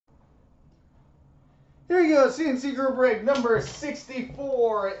Here you go, CNC Group Break number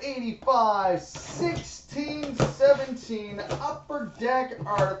 64, 85, 16, 17, Upper Deck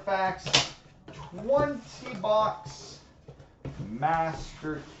Artifacts, 20 box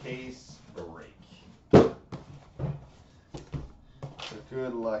Master Case Break. So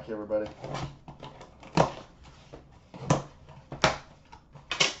good luck, everybody.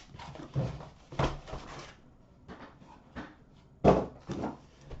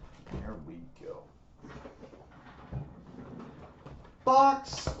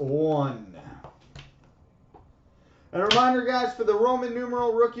 Box 1. And a reminder, guys, for the Roman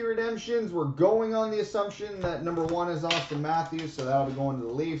numeral rookie redemptions, we're going on the assumption that number 1 is Austin Matthews, so that'll be going to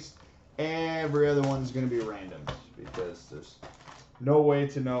the Leafs. Every other one's going to be random because there's no way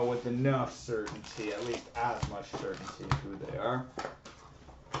to know with enough certainty, at least as much certainty, who they are.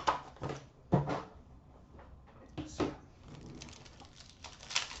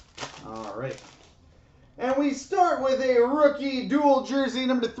 All right. And we start with a rookie dual jersey,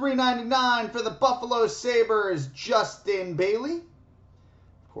 number /399 for the Buffalo Sabres, Justin Bailey.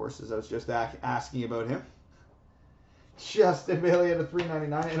 Of course, as I was just asking about him. Justin Bailey at a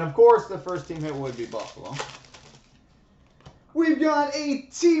 /399. And of course, the first team hit would be Buffalo. We've got a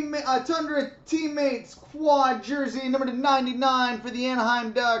Tundra Teammates quad jersey, number /99 for the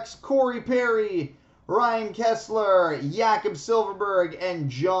Anaheim Ducks, Corey Perry, Ryan Kessler, Jakob Silfverberg, and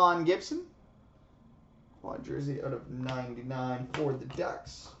John Gibson. Quad jersey out of 99 for the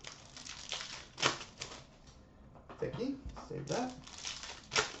Ducks. Thicky, save that.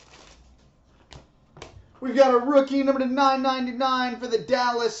 We've got a rookie number /999 for the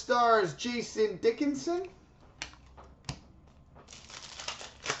Dallas Stars, Jason Dickinson. Is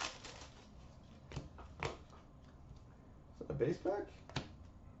that a base pack? It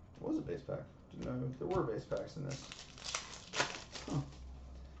was a base pack. Didn't know if there were base packs in this. Huh.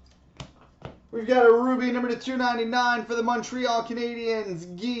 We've got a Ruby number /299 for the Montreal Canadiens,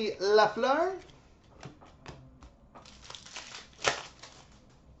 Guy Lafleur.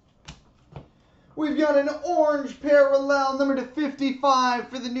 We've got an orange parallel number /55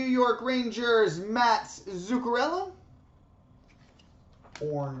 for the New York Rangers, Mats Zuccarello.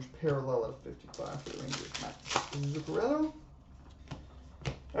 Orange parallel at 55 for the Rangers, Mats Zuccarello.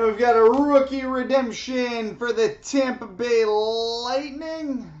 And we've got a rookie redemption for the Tampa Bay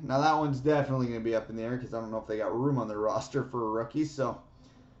Lightning. Now that one's definitely going to be up in the air because I don't know if they got room on their roster for a rookie. So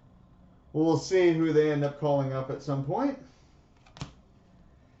we'll see who they end up calling up at some point.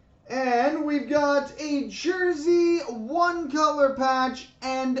 And we've got a jersey, 1 color patch,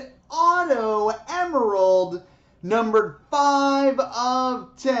 and auto emerald numbered 5 of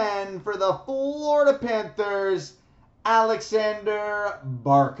 10 for the Florida Panthers, Alexander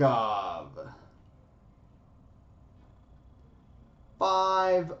Barkov.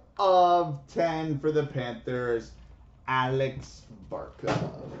 5 of 10 for the Panthers, Alex Barkov.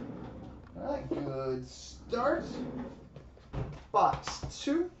 All right, good start. Box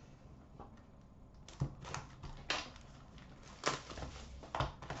 2.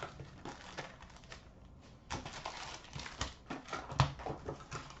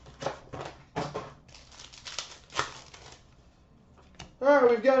 All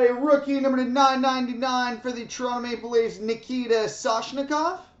right, we've got a rookie number /999 for the Toronto Maple Leafs, Nikita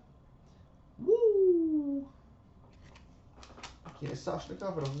Soshnikov. Woo! Nikita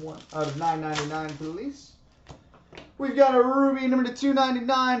Soshnikov out of 999 for the Leafs. We've got a Ruby number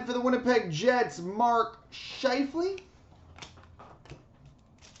 /299 for the Winnipeg Jets, Mark Scheifele.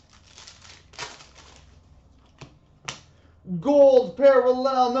 Gold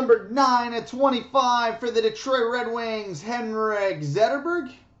parallel number 9/25 for the Detroit Red Wings, Henrik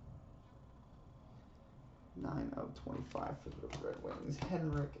Zetterberg. 9 of 25 for the Red Wings,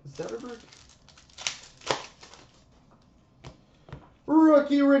 Henrik Zetterberg.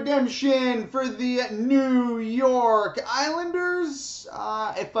 Rookie redemption for the New York Islanders.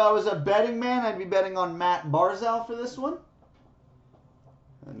 If I was a betting man, I'd be betting on Matt Barzal for this one.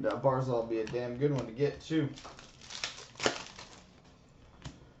 And Barzal will be a damn good one to get, too.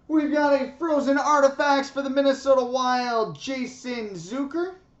 We've got a Frozen Artifacts for the Minnesota Wild, Jason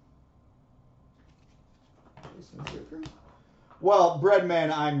Zucker. Well,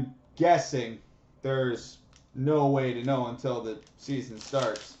 Breadman, I'm guessing there's no way to know until the season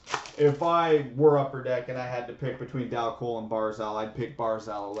starts. If I were Upper Deck and I had to pick between Dal Cole and Barzal, I'd pick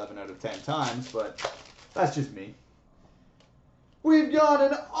Barzal 11 out of 10 times, but that's just me. We've got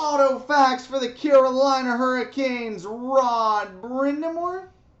an Autofax for the Carolina Hurricanes, Rod Brindamore.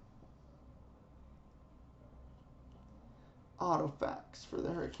 Autofax for the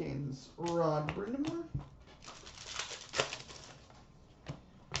Hurricanes, Rod Brindamore.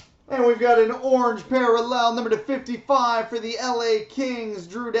 And we've got an orange parallel, number /55 for the LA Kings,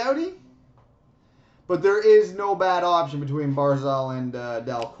 Drew Doughty. But there is no bad option between Barzal and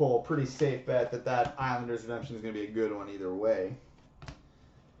Dal Cole. Pretty safe bet that Islanders redemption is going to be a good one either way.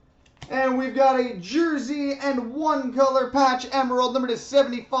 And we've got a jersey and one color patch emerald, number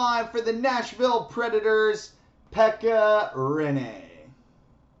 /75 for the Nashville Predators, Pekka Rinne.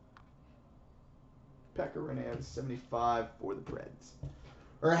 Pekka Rinne out of 75 for the Preds.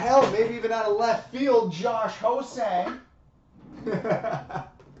 Or hell, maybe even out of left field, Josh Hosang.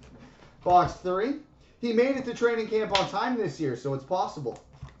 Box 3. He made it to training camp on time this year, so it's possible.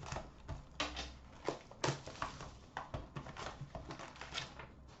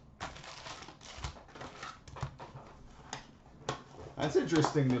 That's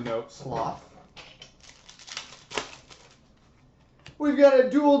interesting to note, Sloth. We've got a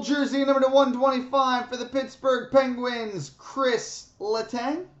dual jersey, number /125 for the Pittsburgh Penguins, Chris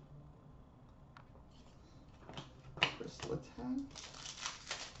Letang.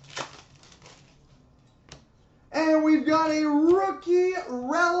 And we've got a rookie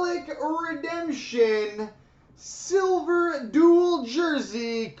relic redemption, silver dual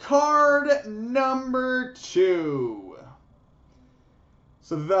jersey, card number 2.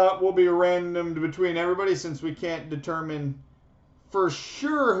 So that will be randomed between everybody since we can't determine for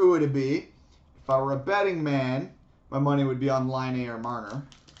sure who it'd be. If I were a betting man, my money would be on Line or Marner.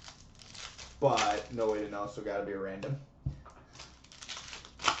 But no way to know, so gotta be random.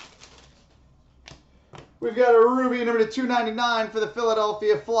 We've got a ruby number /299 for the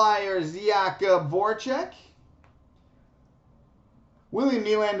Philadelphia Flyers, Jakub Voracek. William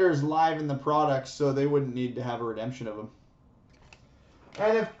Nylander is live in the product, so they wouldn't need to have a redemption of him.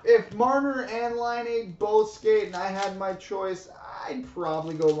 And if Marner and Line both skate and I had my choice, I'd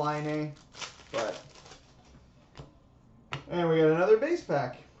probably go Line. But and we got another base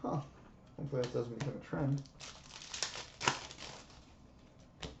pack. Huh. Hopefully that doesn't become a trend.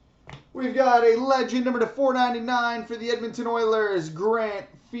 We've got a legend number /499 for the Edmonton Oilers, Grant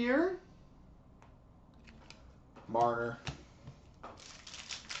Fear. Marner.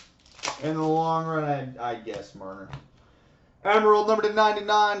 In the long run, I guess Marner. Emerald number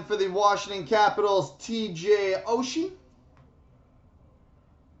 /99 for the Washington Capitals, TJ Oshie.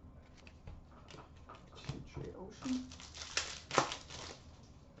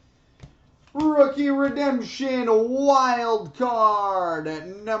 Rookie redemption wild card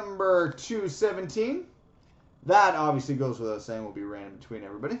number /217. That obviously goes without saying will be random between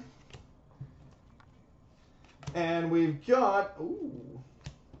everybody. And we've got,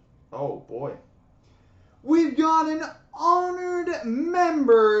 oh boy. We've got an honored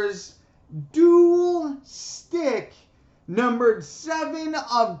members dual stick numbered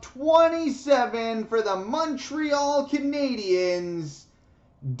 7/27 for the Montreal Canadiens,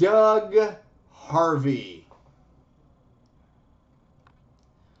 Doug Harvey.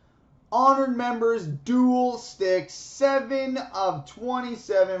 Honored members dual stick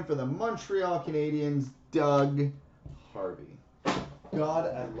 7/27 for the Montreal Canadiens, Doug Harvey. God,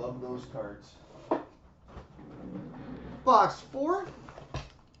 I love those cards. Box 4.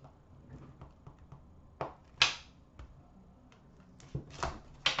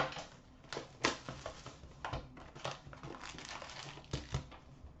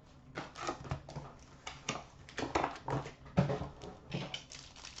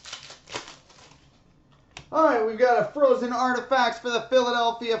 All right, we've got a Frozen Artifacts for the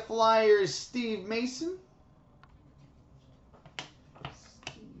Philadelphia Flyers, Steve Mason.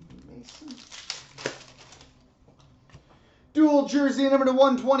 Dual jersey number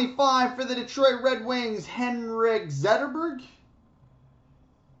 /125 for the Detroit Red Wings, Henrik Zetterberg.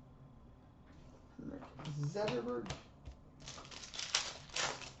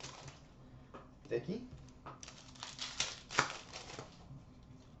 Vicky.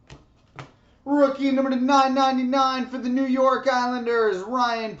 Rookie number /999 for the New York Islanders,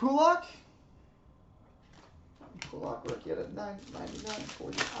 Ryan Pulock. Rookie at $9.99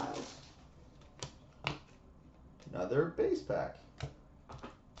 for the Isles. Another base pack.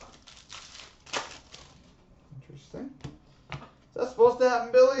 Interesting. Is that supposed to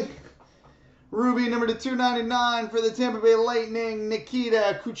happen, Billy? Ruby number /299 for the Tampa Bay Lightning,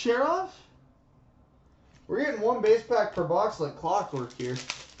 Nikita Kucherov. We're getting one base pack per box like clockwork here.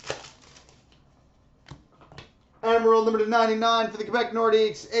 Emerald number /99 for the Quebec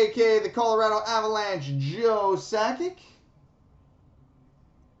Nordiques, a.k.a. the Colorado Avalanche, Joe Sakic.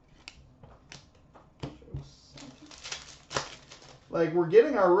 Like, we're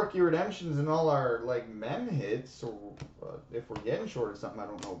getting our rookie redemptions and all our, like, mem hits, or if we're getting short of something, I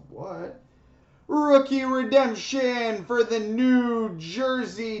don't know what. Rookie redemption for the New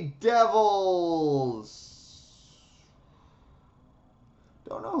Jersey Devils.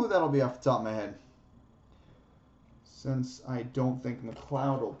 Don't know who that'll be off the top of my head. Since I don't think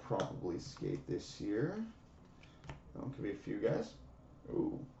McLeod will probably skate this year. Could be a few guys.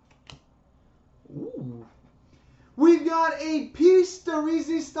 Ooh. Ooh. We've got a piece de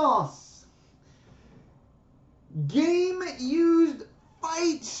resistance. Game used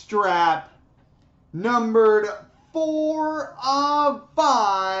fight strap. Numbered 4 of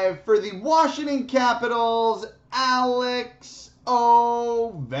 5 for the Washington Capitals, Alex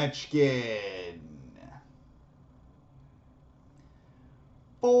Ovechkin.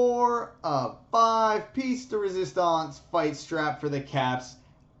 4 of 5 piece de resistance fight strap for the Caps,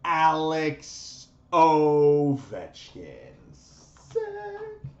 Alex Ovechkin. Sick.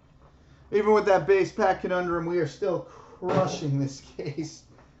 Even with that base pack conundrum, we are still crushing this case.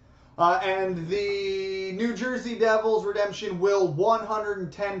 And the New Jersey Devils redemption will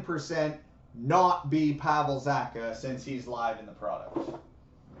 110% not be Pavel Zacha since he's live in the product.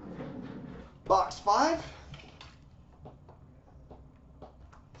 Box 5.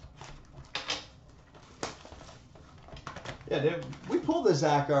 Yeah, we pulled the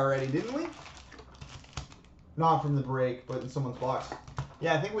Zacha already, didn't we? Not from the break, but in someone's box.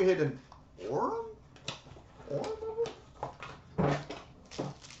 Yeah, I think we hit an Orem?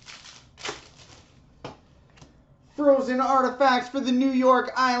 Frozen artifacts for the New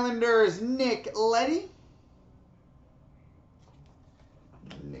York Islanders, Nick Leddy.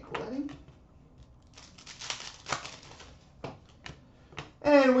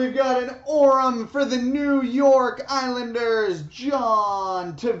 And we've got an Orem for the New York Islanders,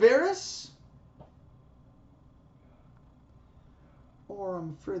 John Tavares.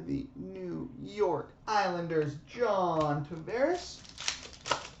 Orem for the New York Islanders, John Tavares.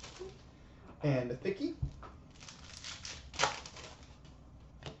 And a thickie.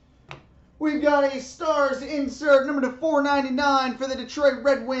 We've got a Stars insert, number to 499 for the Detroit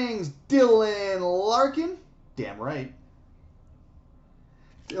Red Wings, Dylan Larkin. Damn right.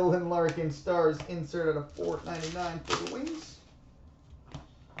 Dylan Larkin, Stars insert out of 499 for the Wings.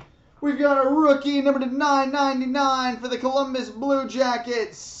 We've got a rookie, number to 999 for the Columbus Blue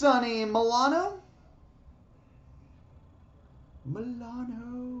Jackets, Sonny Milano.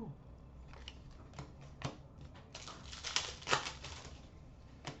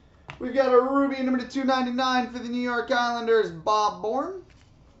 We've got a Ruby, number to 299 for the New York Islanders, Bob Bourne.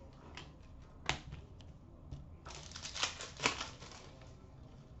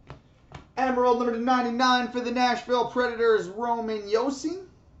 Emerald, number to 99 for the Nashville Predators, Roman Josi.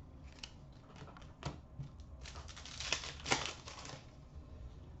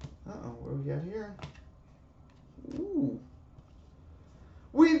 What do we got here? Ooh.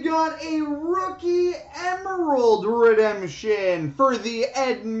 We've got a rookie Emerald redemption for the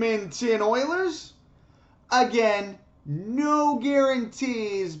Edmonton Oilers. Again, no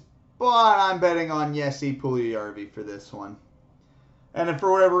guarantees, but I'm betting on Jesse Puljujarvi for this one. And if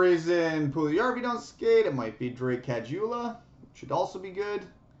for whatever reason Puljujarvi don't skate, it might be Drake Caggiula, which should also be good.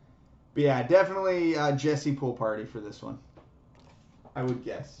 But yeah, definitely Jesse Pool Party for this one, I would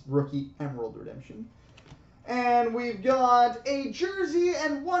guess. Rookie Emerald redemption. And we've got a jersey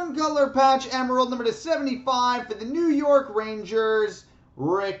and one color patch Emerald, number to 75 for the New York Rangers,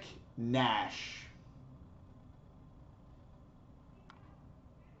 Rick Nash.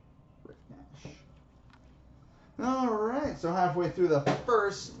 All right, so halfway through the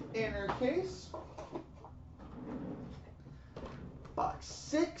first inner case. Box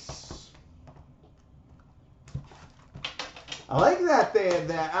 6. I like that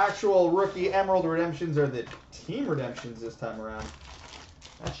the actual rookie Emerald redemptions are the team redemptions this time around.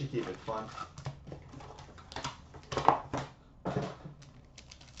 That should keep it fun.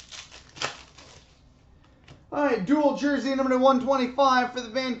 All right, dual jersey number 125 for the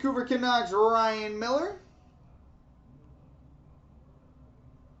Vancouver Canucks, Ryan Miller.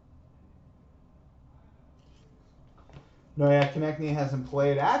 No, yeah, Konechny hasn't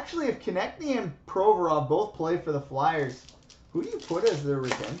played. Actually, if Konechny and Provorov both play for the Flyers, who do you put as their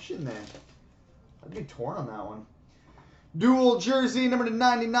redemption then? I'd be torn on that one. Dual jersey number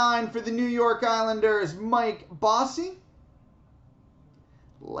 99 for the New York Islanders, Mike Bossy.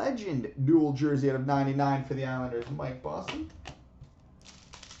 Legend dual jersey out of 99 for the Islanders, Mike Bossy.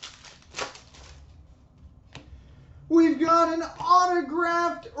 We've got an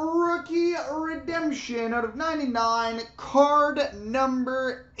autographed rookie redemption out of 99, card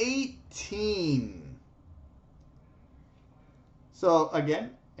number 18. So,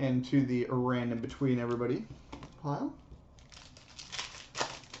 again, into the random between everybody pile.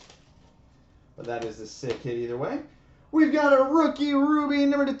 But that is a sick hit either way. We've got a rookie ruby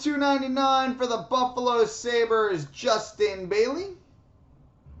number to 299 for the Buffalo Sabres, Justin Bailey.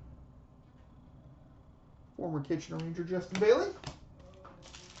 Former Kitchener Ranger Justin Bailey.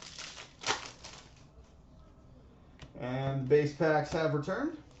 And base packs have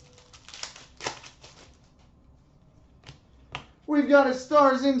returned. We've got a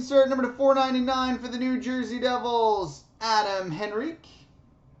Stars insert number to 499 for the New Jersey Devils, Adam Henrique.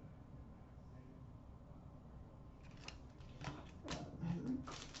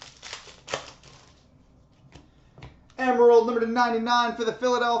 Emerald number to 99 for the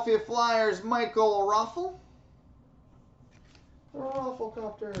Philadelphia Flyers, Michael Raffle.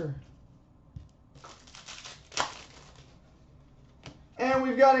 Rafflecopter. And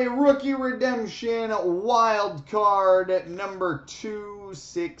we've got a rookie redemption wild card number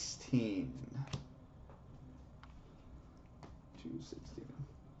 216.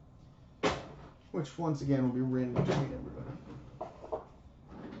 216. Which once again will be written between everybody.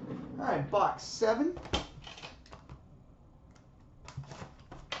 Alright, box 7.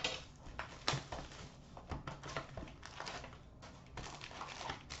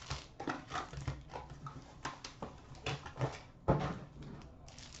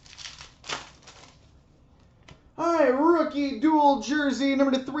 Alright, rookie dual jersey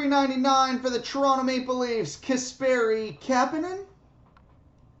number to 399 for the Toronto Maple Leafs, Kasperi Kapanen.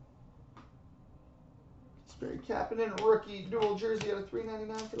 Kasperi Kapanen, rookie dual jersey out of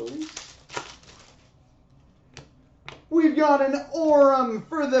 399 for the Leafs. We've got an Orem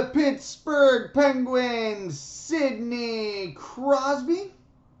for the Pittsburgh Penguins, Sidney Crosby.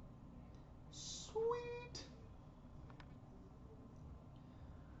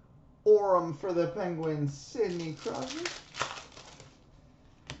 Orem for the Penguins, Sidney Crosby.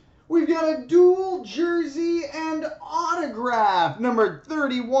 We've got a dual jersey and autograph, number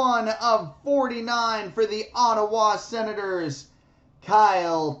 31 of 49 for the Ottawa Senators,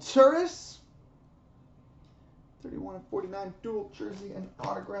 Kyle Turris. 31 of 49, dual jersey and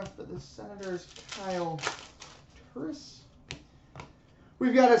autograph for the Senators, Kyle Turris.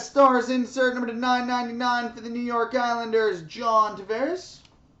 We've got a Stars insert, number to 999 for the New York Islanders, John Tavares.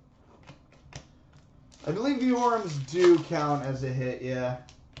 I believe the Orems do count as a hit, yeah.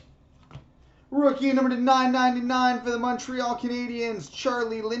 Rookie number to 999 for the Montreal Canadiens,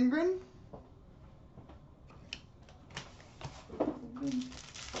 Charlie Lindgren.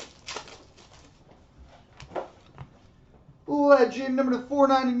 Legend number to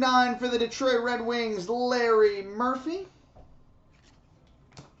 499 for the Detroit Red Wings, Larry Murphy.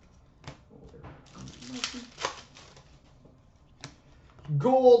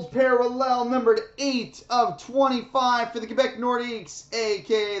 Gold parallel numbered 8 of 25 for the Quebec Nordiques,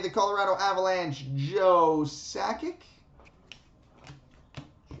 a.k.a. the Colorado Avalanche, Joe Sakic.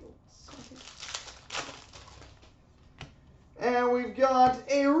 And we've got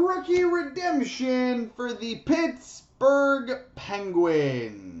a rookie redemption for the Pittsburgh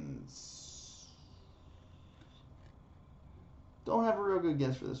Penguins. Don't have a real good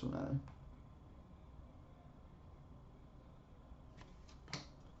guess for this one either.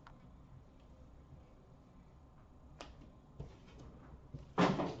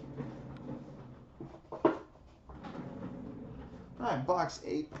 Alright, box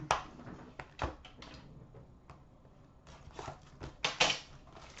 8.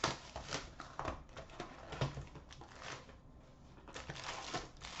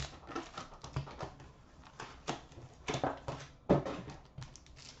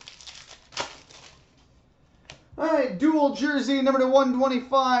 Alright, dual jersey number to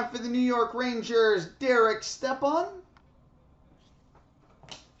 125 for the New York Rangers, Derek Stepan.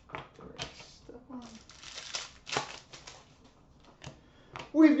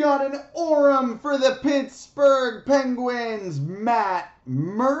 We've got an Orem for the Pittsburgh Penguins, Matt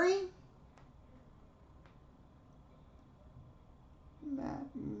Murray. Matt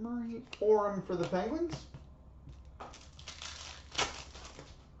Murray, Orem for the Penguins.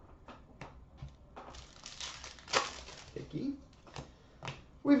 Hickey.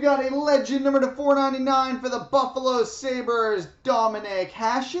 We've got a legend number to 499 for the Buffalo Sabres, Dominic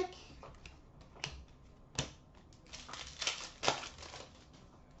Hasek.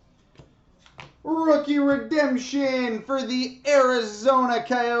 Rookie redemption for the Arizona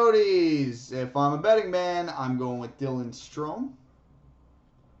Coyotes. If I'm a betting man, I'm going with Dylan Strome.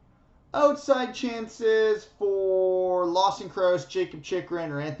 Outside chances for Lawson Crouse, Jacob Chikrin,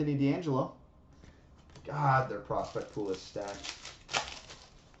 or Anthony DeAngelo. God, their prospect pool is stacked.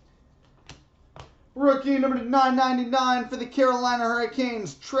 Rookie number to 999 for the Carolina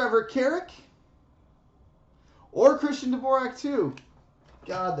Hurricanes, Trevor Carrick. Or Christian Dvorak, too.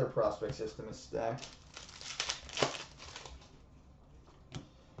 God, their prospect system is stacked.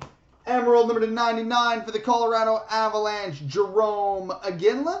 Emerald number to 99 for the Colorado Avalanche, Jerome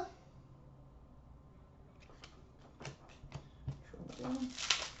Iginla.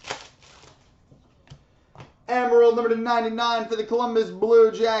 Emerald number to 99 for the Columbus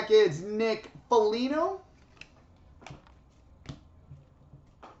Blue Jackets, Nick Foligno.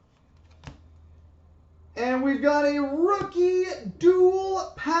 And we've got a rookie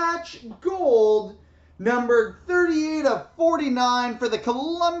dual patch gold, numbered 38/49 for the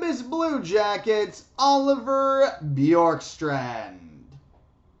Columbus Blue Jackets, Oliver Bjorkstrand.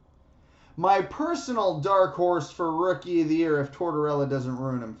 My personal dark horse for Rookie of the Year if Tortorella doesn't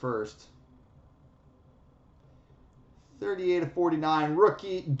ruin him first. 38/49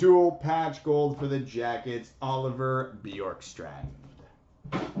 rookie dual patch gold for the Jackets, Oliver Bjorkstrand.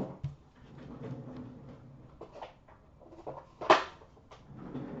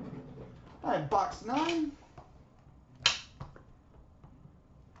 All right, box 9.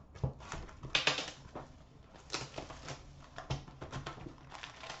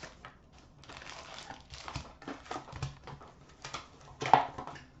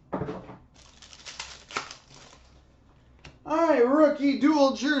 All right, rookie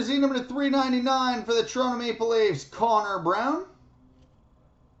dual jersey number to 399 for the Toronto Maple Leafs, Connor Brown.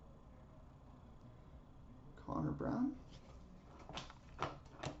 Connor Brown.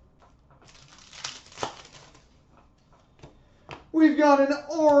 We've got an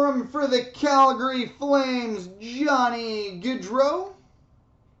Orem for the Calgary Flames, Johnny Gaudreau.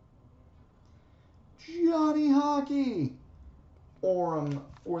 Johnny Hockey. Orem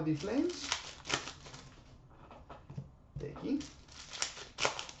for the Flames. Thank you.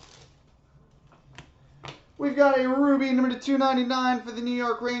 We've got a Ruby number to 299 for the New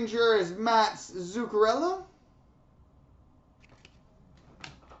York Rangers, Mats Zuccarello.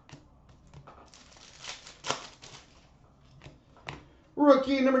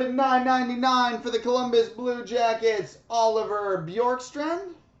 Rookie number to 999 for the Columbus Blue Jackets, Oliver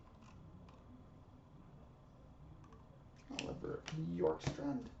Bjorkstrand. Oliver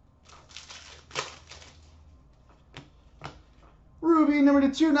Bjorkstrand. Ruby number to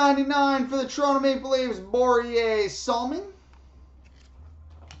 299 for the Toronto Maple Leafs, Borje Salming.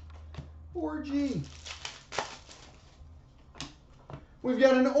 4G. We've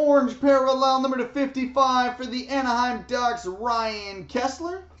got an orange parallel number to 55 for the Anaheim Ducks, Ryan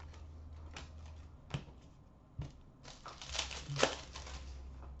Kessler.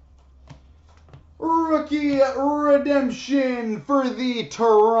 Rookie redemption for the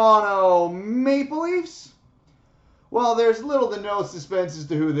Toronto Maple Leafs. Well, there's little to no suspense as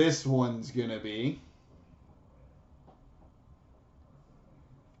to who this one's going to be.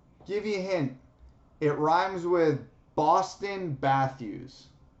 Give you a hint. It rhymes with Boston Matthews.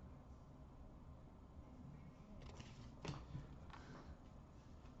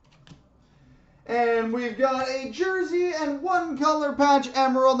 And we've got a jersey and one color patch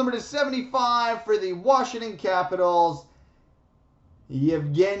emerald number to 75 for the Washington Capitals,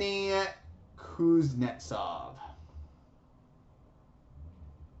 Yevgeny Kuznetsov.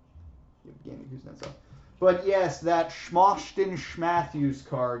 But yes, that Schmoshton Matthews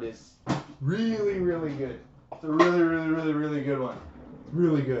card is really, really good. It's a really, really, really, really good one.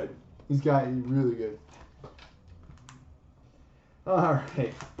 Really good. He's really good. All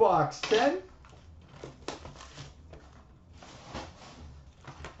right, box 10.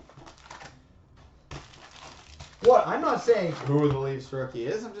 What? I'm not saying who the Leafs rookie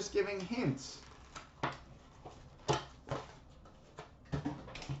is. I'm just giving hints.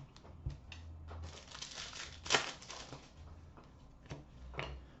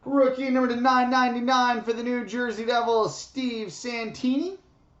 Rookie number to 999 for the New Jersey Devils, Steve Santini.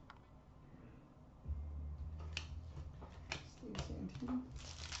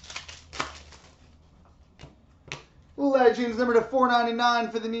 Legends number to 499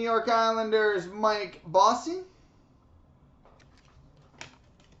 for the New York Islanders, Mike Bossy.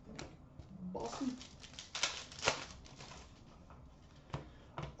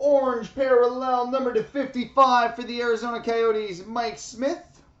 Orange parallel number to 55 for the Arizona Coyotes, Mike Smith.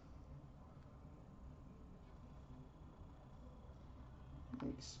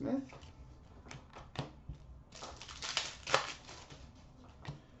 Smith.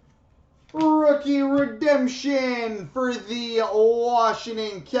 Rookie redemption for the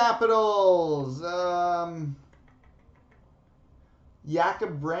Washington Capitals.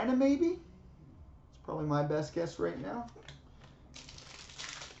 Jakob Vrana, maybe? It's probably my best guess right now.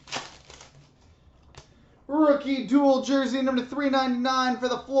 Rookie dual jersey number 399 for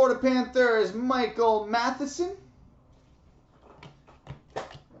the Florida Panthers, Michael Matheson.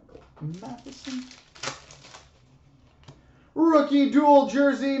 Matheson. Rookie dual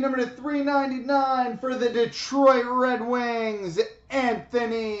jersey number to 399 for the Detroit Red Wings,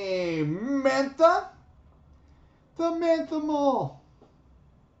 Anthony Mantha. The Mantha Mall.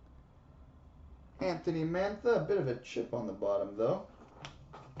 Anthony Mantha, a bit of a chip on the bottom though.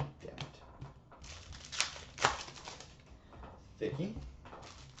 Damn it. Thicky.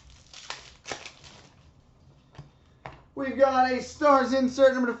 We've got a Stars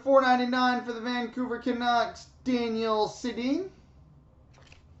insert number to 499 for the Vancouver Canucks, Daniel Sedin.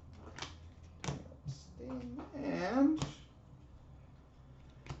 And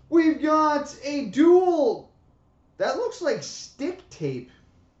we've got a dual, that looks like stick tape.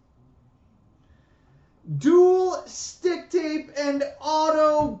 Dual stick tape and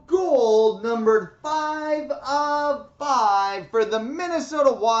auto gold numbered 5 of 5 for the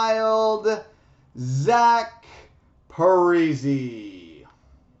Minnesota Wild, Zach Parise.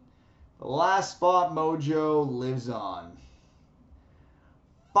 The last spot mojo lives on.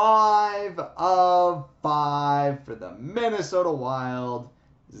 5 of 5 for the Minnesota Wild,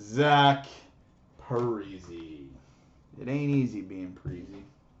 Zach Parise. It ain't easy being Parise.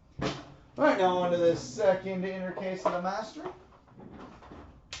 All right, now on to the second inner case of the Mastery.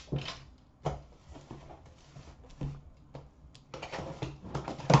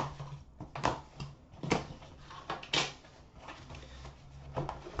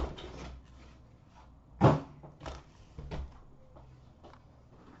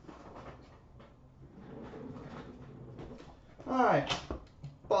 All right,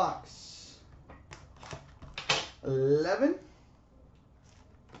 box 11.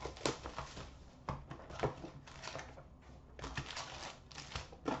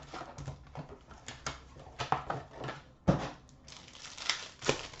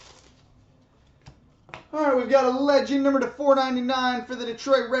 All right, we've got a legend number to 499 for the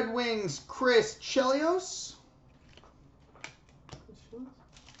Detroit Red Wings, Chris Chelios.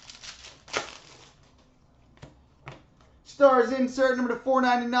 Stars insert number to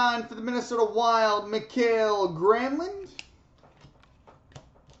 499 for the Minnesota Wild, Mikael Granlund.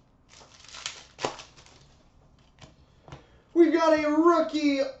 We've got a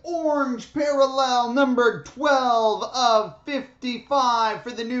rookie orange parallel number 12 of 55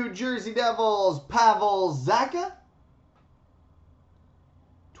 for the New Jersey Devils, Pavel Zacha.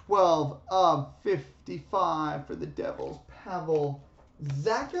 12 of 55 for the Devils, Pavel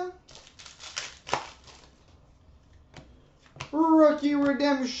Zacha. Rookie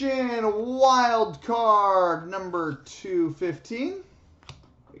redemption wild card number 215.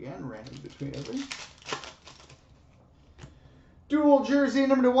 Again, random between every. Dual jersey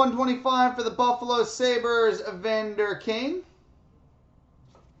number to 125 for the Buffalo Sabres, Evander Kane.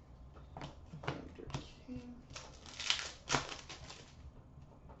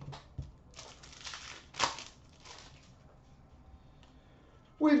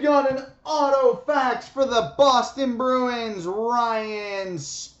 We've got an auto fax for the Boston Bruins, Ryan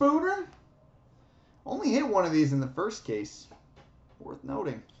Spooner. Only hit one of these in the first case. Worth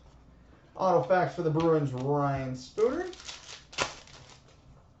noting. Auto fax for the Bruins, Ryan Spooner.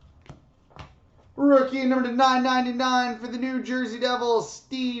 Rookie number to 999 for the New Jersey Devils,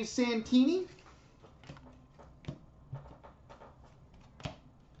 Steve Santini.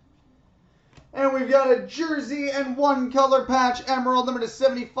 And we've got a jersey and one color patch emerald number to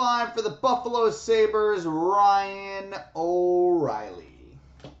 75 for the Buffalo Sabres, Ryan O'Reilly.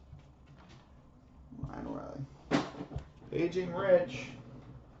 Ryan O'Reilly. Aging rich.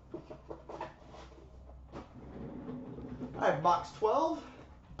 All right, box 12.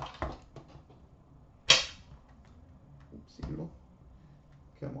 Oopsie doodle.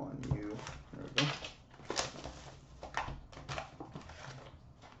 Come on, you. There we go.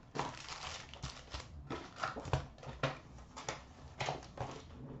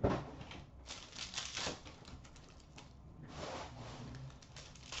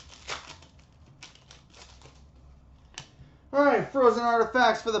 All right, frozen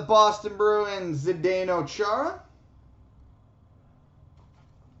artifacts for the Boston Bruins, CloutsnChara.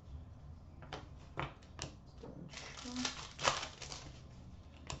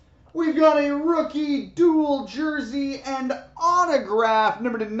 We've got a rookie dual jersey and autograph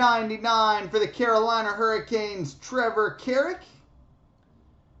number to 99 for the Carolina Hurricanes, Trevor Carrick.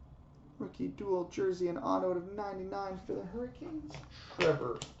 Rookie dual jersey and auto of 99 for the Hurricanes,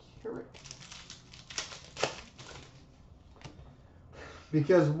 Trevor Carrick.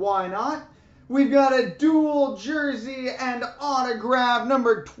 Because why not? We've got a dual jersey and autograph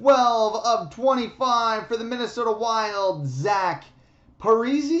number 12 of 25 for the Minnesota Wild, Zach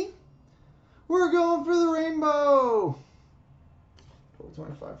Parise. We're going for the rainbow.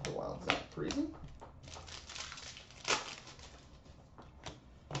 425 for the Wild, Zach Parise.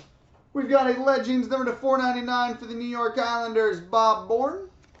 We've got a Legends number to 499 for the New York Islanders, Bob Bourne.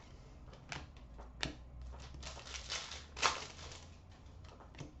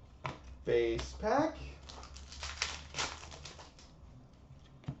 Base pack.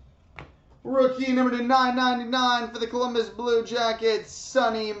 Rookie number to 999 for the Columbus Blue Jackets,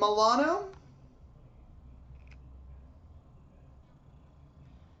 Sonny Milano.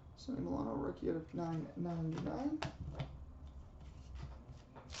 Sonny Milano, rookie out of 999.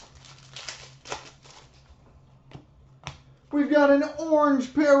 We've got an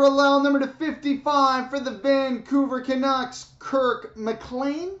orange parallel number to 55 for the Vancouver Canucks, Kirk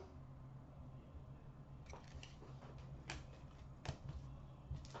McLean.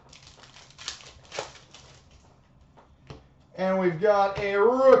 And we've got a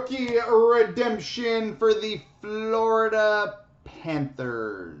rookie redemption for the Florida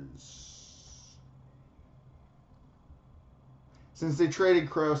Panthers. Since they traded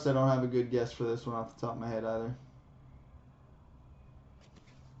Kroos, I don't have a good guess for this one off the top of my head either.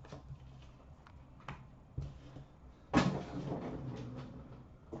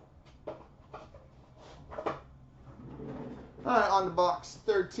 All right, on to box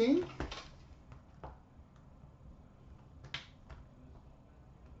 13.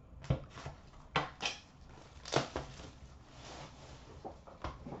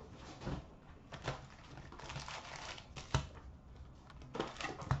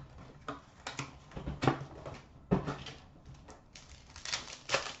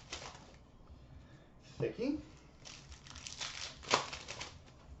 Thicky.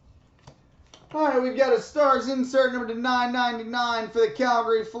 All right, we've got a Stars insert number to 999 for the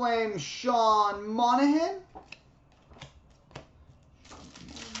Calgary Flames, Sean Monahan.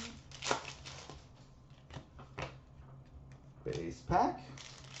 Base pack.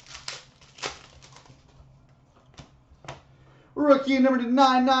 Rookie number to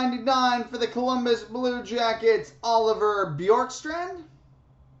 999 for the Columbus Blue Jackets, Oliver Bjorkstrand.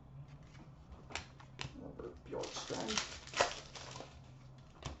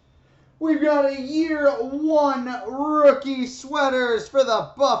 We've got a year 1 rookie sweaters for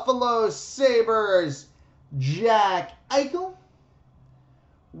the Buffalo Sabres, Jack Eichel.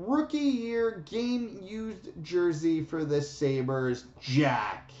 Rookie year game used jersey for the Sabres,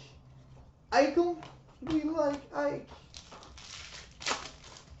 Jack Eichel. We like Ike.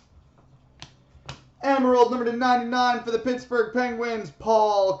 Emerald number to 99 for the Pittsburgh Penguins,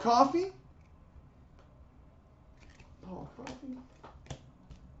 Paul Coffey.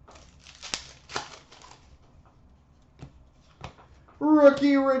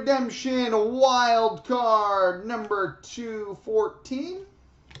 Rookie redemption wild card number 214.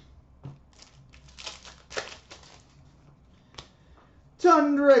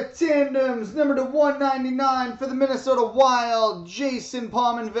 Tundra Tandems number to 199 for the Minnesota Wild, Jason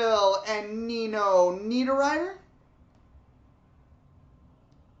Pominville and Nino Niederreiter.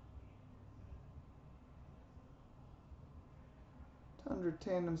 Tundra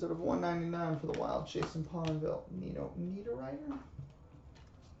Tandems out of 199 for the Wild, Jason Pominville, Nino Niederreiter.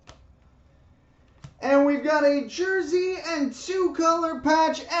 And we've got a jersey and 2-color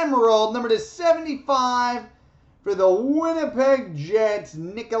patch emerald, number to 75 for the Winnipeg Jets,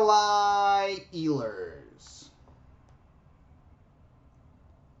 Nikolai Ehlers.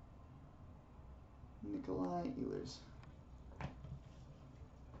 Nikolai Ehlers.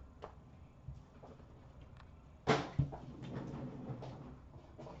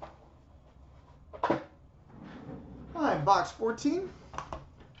 All right, box 14.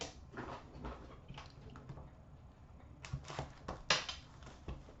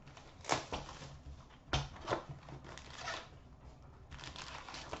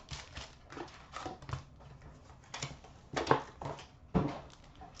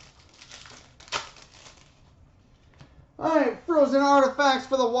 All right, Frozen Artifacts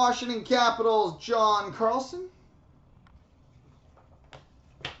for the Washington Capitals, John Carlson.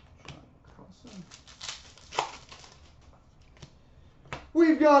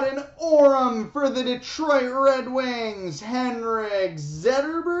 We've got an Aurum for the Detroit Red Wings, Henrik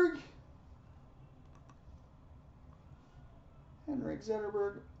Zetterberg. Henrik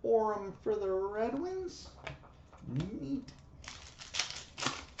Zetterberg, Aurum for the Red Wings. Neat.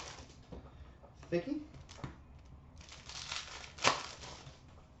 Thicky.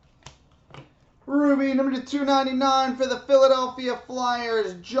 Ruby, number to 299 for the Philadelphia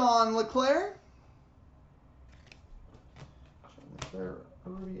Flyers, John LeClair.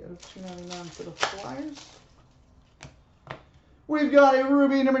 Ruby out of 299 for the Flyers. We've got a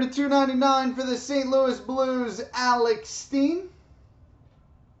Ruby number to 299 for the St. Louis Blues, Alex Steen.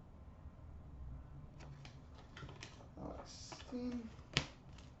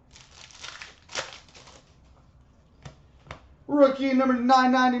 Rookie number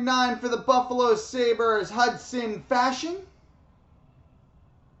 999 for the Buffalo Sabres, Hudson Fashion.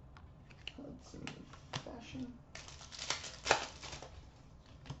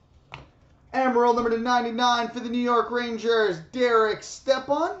 Emerald number 99 for the New York Rangers, Derek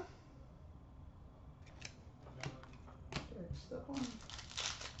Stepan.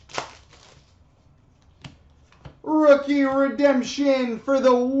 Rookie redemption for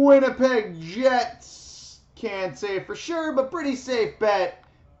the Winnipeg Jets. Can't say for sure, but pretty safe bet,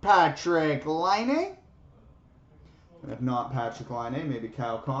 Patrick Laine. And if not Patrick Laine, maybe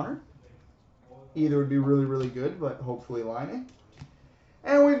Kyle Connor. Either would be really, really good, but hopefully Laine.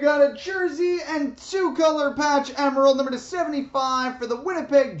 And we've got a jersey and two-color patch emerald number 75 for the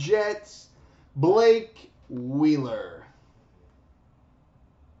Winnipeg Jets, Blake Wheeler.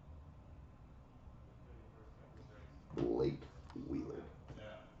 Blake Wheeler.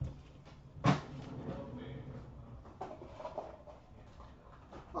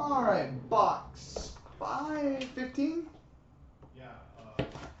 All right, box 515.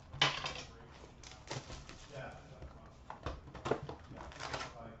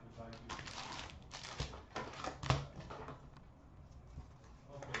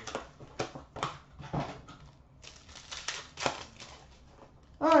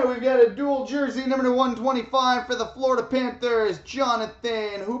 All right, we've got a dual jersey, number 125 for the Florida Panthers,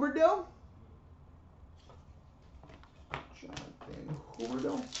 Jonathan Huberdeau.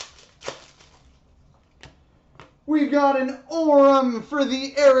 We've got an Orem for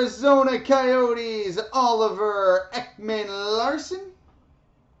the Arizona Coyotes, Oliver Ekman-Larsson.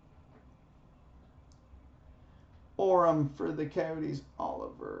 Orem for the Coyotes,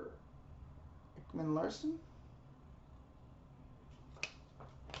 Oliver Ekman-Larsson.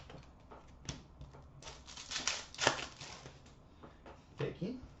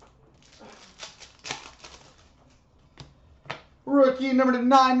 Rookie number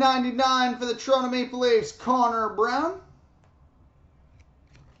 999 for the Toronto Maple Leafs, Connor Brown.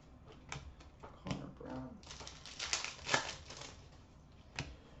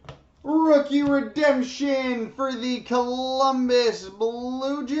 Rookie redemption for the Columbus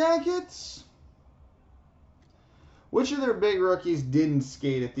Blue Jackets. Which of their big rookies didn't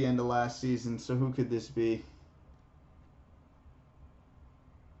skate at the end of last season? So who could this be?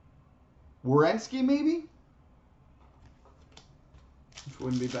 Werenski, maybe? Which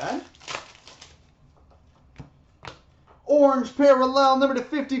wouldn't be bad. Orange parallel, number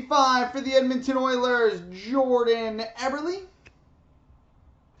 55 for the Edmonton Oilers, Jordan Eberle.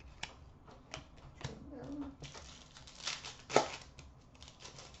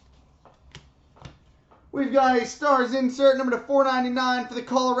 We've got a Stars insert, number 499 for the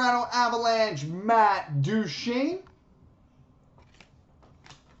Colorado Avalanche, Matt Duchene.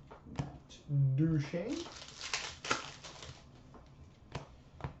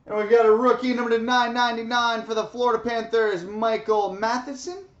 And we've got a rookie, number 999 for the Florida Panthers, Michael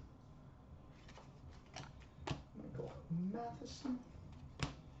Matheson.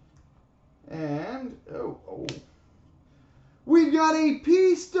 And, we've got a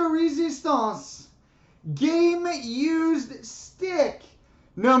piece de resistance, game-used stick,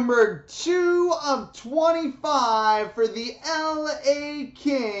 number 2/25 for the LA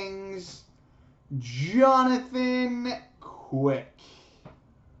Kings, Jonathan Quick.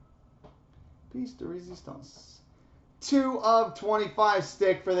 Piece de resistance. 2/25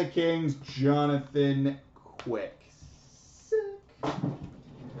 stick for the Kings, Jonathan Quick. Sick.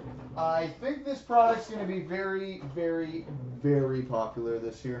 I think this product's going to be very, very, very popular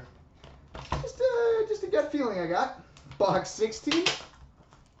this year. Just a gut feeling I got. Box 16.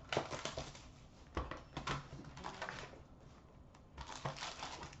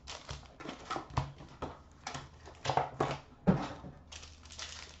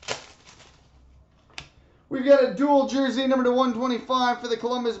 We've got a dual jersey, number 125 for the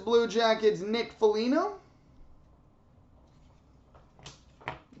Columbus Blue Jackets, Nick Foligno.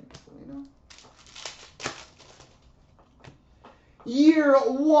 Year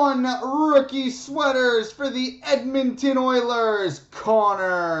 1 rookie sweaters for the Edmonton Oilers,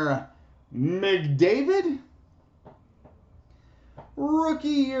 Connor McDavid. Rookie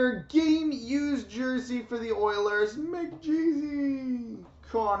year game used jersey for the Oilers, McJeezy,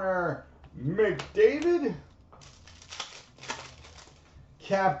 Connor McDavid.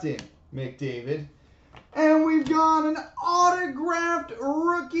 Captain McDavid. And we've got an autographed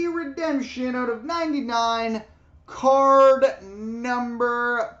rookie redemption out of 99. Card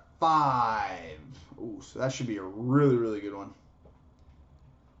number 5. Ooh, so that should be a really, really good one.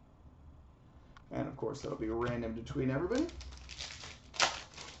 And of course, that'll be random between everybody.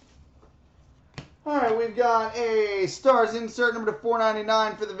 All right, we've got a Stars insert number to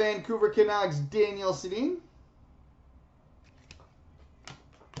 499 for the Vancouver Canucks, Daniel Sedin.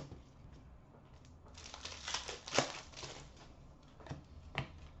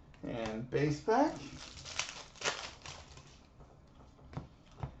 And base pack.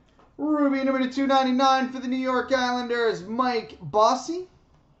 Ruby number to 299 for the New York Islanders, Mike Bossy.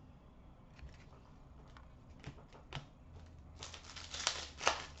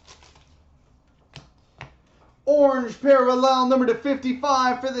 Orange parallel number to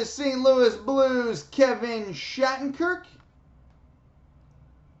 55 for the St. Louis Blues, Kevin Shattenkirk.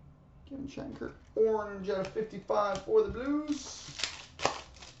 Kevin Shattenkirk, orange out of 55 for the Blues.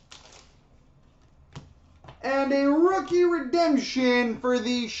 And a rookie redemption for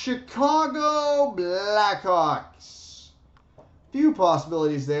the Chicago Blackhawks. Few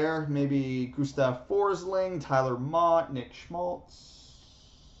possibilities there. Maybe Gustav Forsling, Tyler Mott, Nick Schmaltz.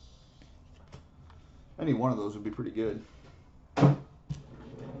 Any one of those would be pretty good. All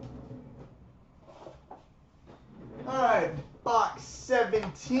right, box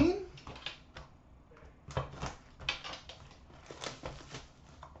 17.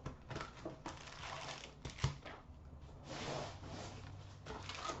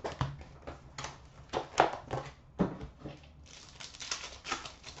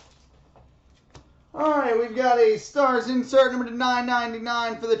 All right, we've got a Stars insert number to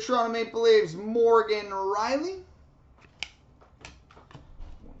 999 for the Toronto Maple Leafs, Morgan Riley.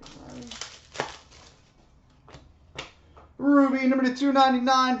 Ruby number to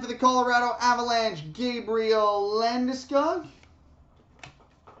 299 for the Colorado Avalanche, Gabriel Landeskog.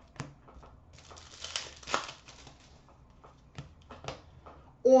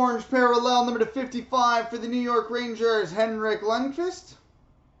 Orange parallel number to 55 for the New York Rangers, Henrik Lundqvist.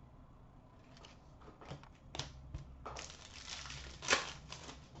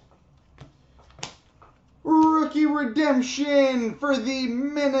 Rookie redemption for the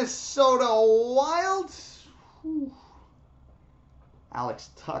Minnesota Wild. Whew. Alex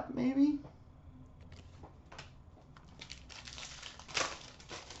Tuck, maybe?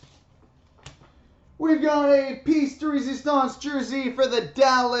 We've got a piece de resistance jersey for the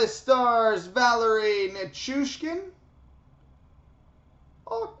Dallas Stars, Valerie Nichushkin.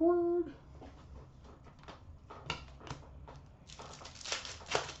 Awkward.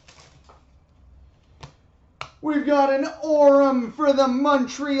 We've got an Aurum for the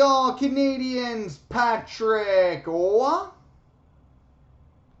Montreal Canadiens, Patrick Roy.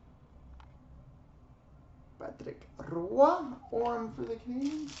 Patrick Roy, Aurum for the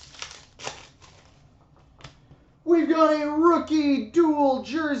Canadiens. We've got a rookie dual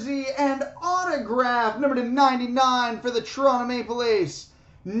jersey and autograph, number to 99 for the Toronto Maple Leafs,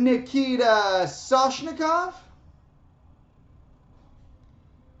 Nikita Soshnikov.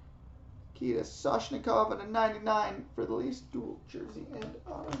 Nikita Soshnikov and a 99 for the Leafs, dual jersey and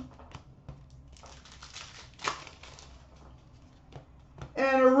auto.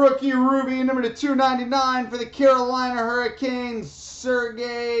 And a rookie ruby, number to 299 for the Carolina Hurricanes,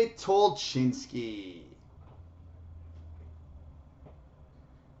 Sergei Tolchinsky.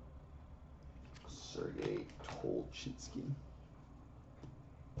 Sergei Tolchinsky.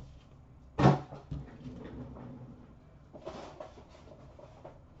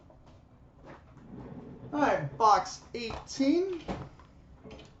 All right, box 18.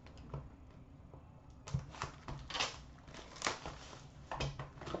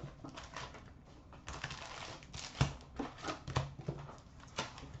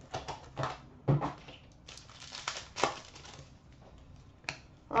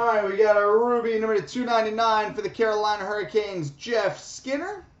 All right, we got a ruby number to 299 for the Carolina Hurricanes, Jeff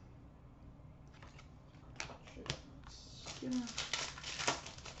Skinner.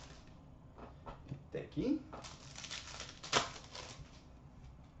 Thank you.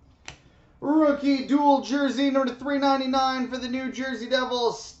 Rookie dual jersey number to 399 for the New Jersey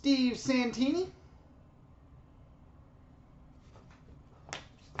Devils, Steve Santini.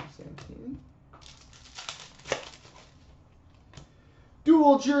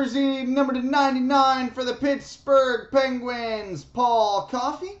 Dual jersey number to 99 for the Pittsburgh Penguins, Paul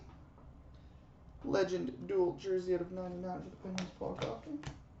Coffey. Legend dual jersey out of 99 for the Penguins, Paul Coffey.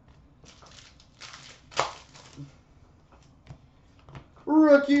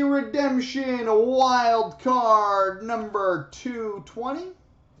 Rookie redemption wild card number 220. Be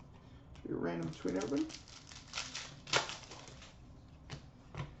random between everybody.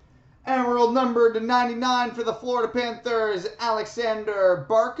 Emerald number to 99 for the Florida Panthers, Alexander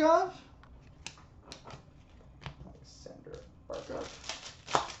Barkov.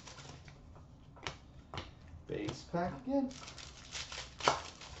 Base pack again.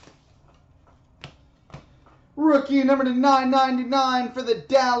 Rookie number to 999 for the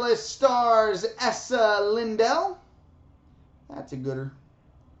Dallas Stars, Essa Lindell. That's a gooder.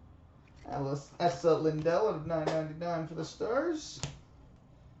 Essa Lindell out of 999 for the Stars.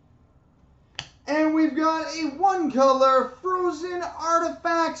 And we've got a one-color Frozen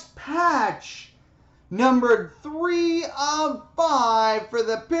Artifacts patch, numbered 3 of 5 for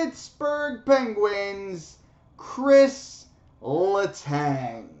the Pittsburgh Penguins, Chris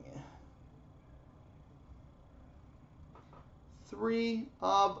Letang. 3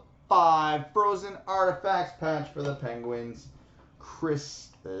 of 5 Frozen Artifacts patch for the Penguins, Chris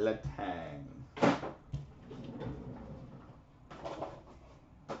Letang.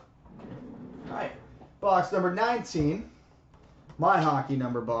 Alright, box number 19. My hockey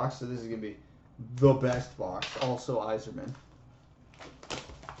number box, so this is going to be the best box. Also Yzerman.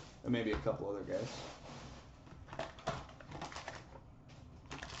 And maybe a couple other guys.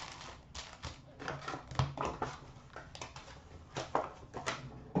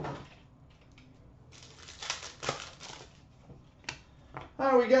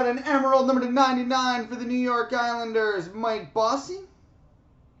 Alright, we got an emerald number to 99 for the New York Islanders, Mike Bossy.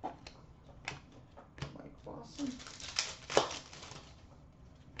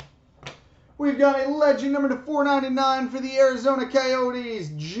 We've got a legend number to 499 for the Arizona Coyotes,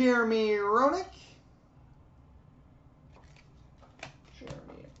 Jeremy Roenick.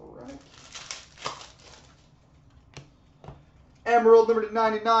 Emerald number to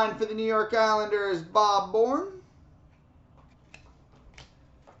 99 for the New York Islanders, Bob Bourne.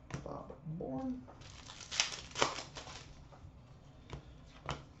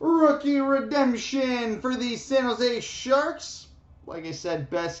 Rookie redemption for the San Jose Sharks. Like I said,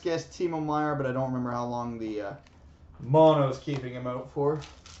 best guess Timo Meier, but I don't remember how long the mono's keeping him out for.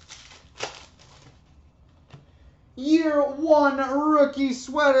 Year 1 rookie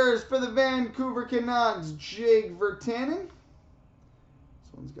sweaters for the Vancouver Canucks, Jake Virtanen.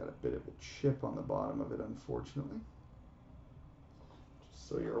 This one's got a bit of a chip on the bottom of it, unfortunately. Just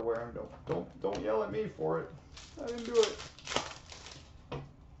so you're aware, and don't yell at me for it. I didn't do it.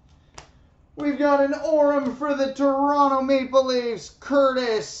 We've got an Orem for the Toronto Maple Leafs,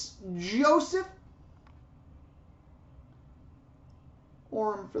 Curtis Joseph.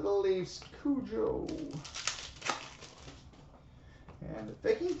 Orem for the Leafs, Cujo. And a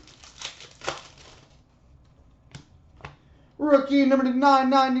Vicky. Rookie number to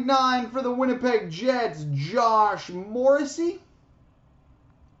 999 for the Winnipeg Jets, Josh Morrissey.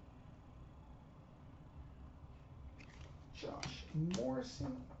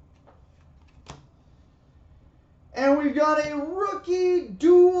 And we've got a rookie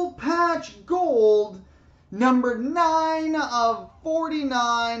dual patch gold, number 9 of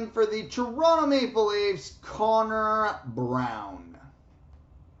 49 for the Toronto Maple Leafs, Connor Brown.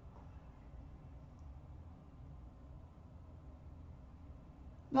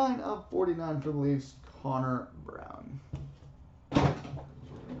 Nine of 49 for the Leafs, Connor Brown.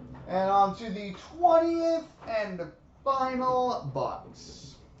 And on to the 20th and final box.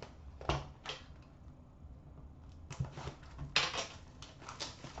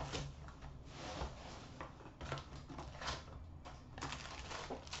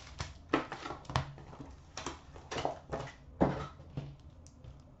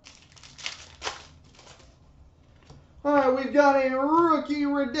 Alright, we've got a rookie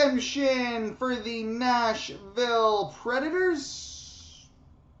redemption for the Nashville Predators.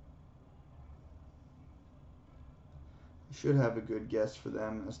 I should have a good guess for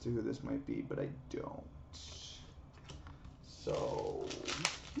them as to who this might be, but I don't. So,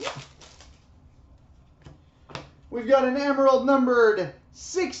 yeah. We've got an emerald numbered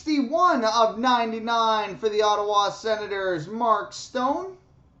 61 of 99 for the Ottawa Senators, Mark Stone.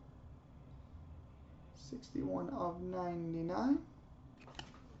 61 of 99.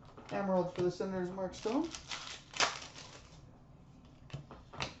 Emerald for the Senators, Mark Stone.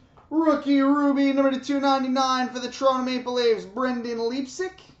 Rookie Ruby, number 299 for the Toronto Maple Leafs, Brendan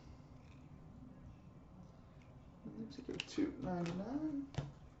Leipsic. Leipsic of 299.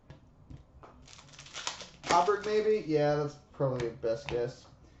 Auberg, maybe? Yeah, that's probably the best guess.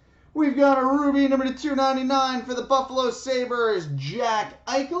 We've got a Ruby, number 299 for the Buffalo Sabres, Jack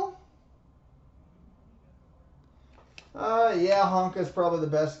Eichel. Yeah, Honka's probably the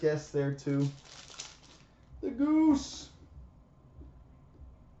best guess there, too. The Goose.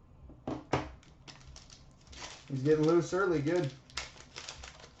 He's getting loose early. Good.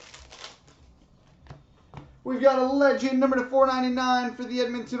 We've got a legend, number 499 for the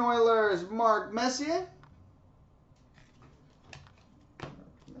Edmonton Oilers, Mark Messier.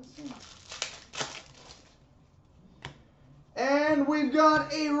 And we've We've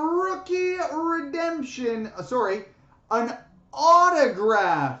got a rookie redemption, an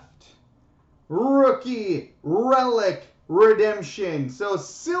autographed rookie relic redemption. So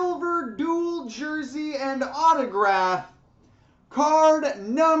silver dual jersey and autograph, card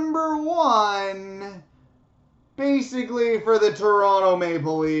number 1, basically for the Toronto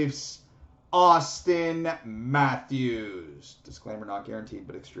Maple Leafs, Austin Matthews. Disclaimer, not guaranteed,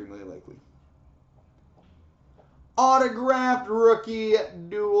 but extremely likely. Autographed rookie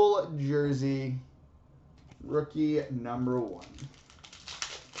dual jersey, rookie number 1.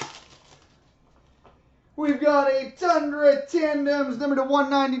 We've got a Tundra Tandems, number to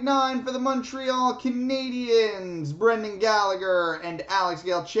 199 for the Montreal Canadiens, Brendan Gallagher and Alex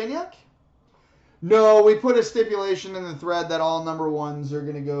Galchenyuk. No, we put a stipulation in the thread that all number 1s are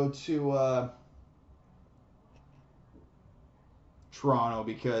going to go to Toronto,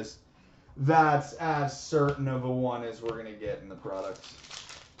 because that's as certain of a one as we're going to get in the product.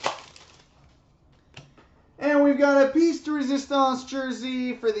 And we've got a piece de resistance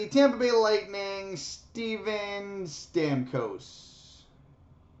jersey for the Tampa Bay Lightning, Steven Stamkos.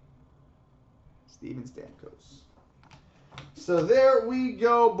 So there we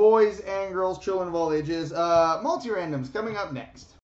go, boys and girls, children of all ages. Multi-randoms coming up next.